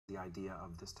the idea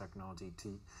of this technology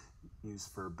to use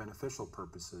for beneficial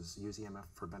purposes, use EMF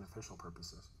for beneficial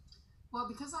purposes? Well,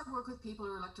 because I work with people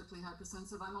who are electrically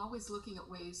hypersensitive, I'm always looking at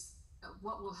ways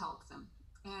what will help them.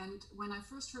 And when I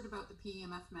first heard about the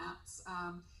PEMF mats,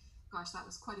 gosh, that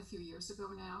was quite a few years ago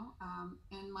now.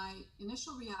 And my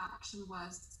initial reaction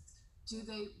was, do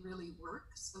they really work?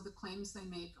 So the claims they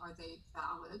make, are they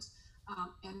valid?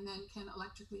 And then can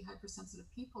electrically hypersensitive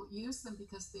people use them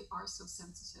because they are so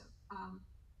sensitive?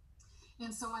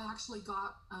 And so I actually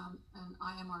got an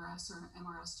iMRS or an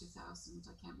MRS 2000,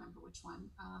 I can't remember which one.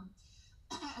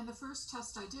 And the first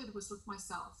test I did was with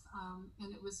myself,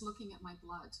 and it was looking at my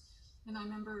blood. And I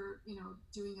remember,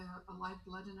 doing a live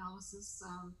blood analysis,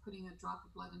 putting a drop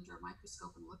of blood under a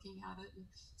microscope and looking at it and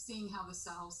seeing how the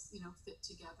cells, fit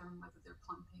together and whether they're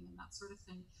clumping and that sort of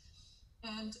thing.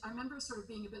 And I remember sort of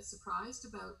being a bit surprised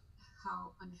about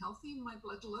how unhealthy my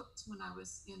blood looked when I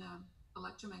was in a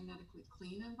electromagnetically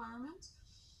clean environment.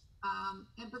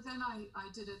 But then I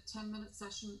did a 10-minute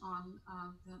session on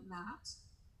the mat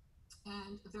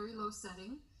and a very low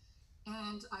setting.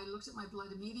 And I looked at my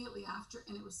blood immediately after,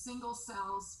 and it was single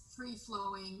cells,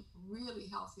 free-flowing, really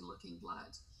healthy-looking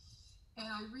blood. And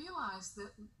I realized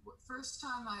that first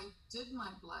time I did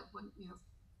my blood, when,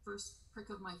 first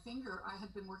prick of my finger, I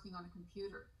had been working on a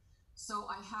computer. So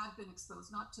I had been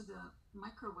exposed not to the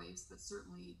microwaves, but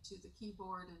certainly to the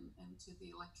keyboard and to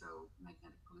the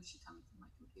electromagnetic pollution coming from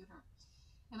my computer.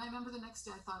 And I remember the next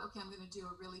day I thought, okay, I'm going to do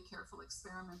a really careful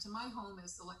experiment. And my home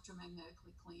is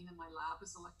electromagnetically clean and my lab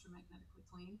is electromagnetically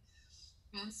clean.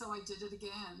 And so I did it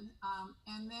again.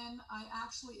 And then I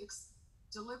actually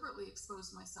deliberately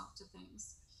exposed myself to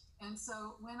things. And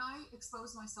so when I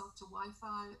expose myself to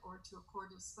Wi-Fi or to a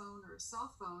cordless phone or a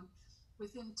cell phone,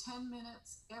 within 10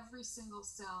 minutes, every single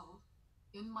cell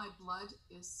in my blood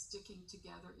is sticking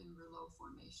together in rouleau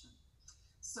formation.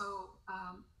 So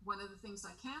one of the things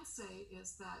I can say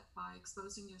is that by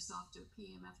exposing yourself to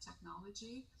PEMF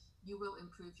technology, you will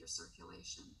improve your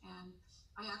circulation. And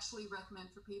I actually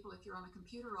recommend for people, if you're on a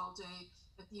computer all day,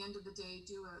 at the end of the day,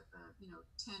 do a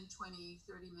 10, 20,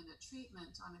 30-minute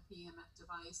treatment on a PEMF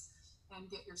device and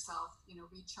get yourself,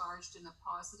 recharged in a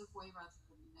positive way rather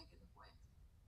than a negative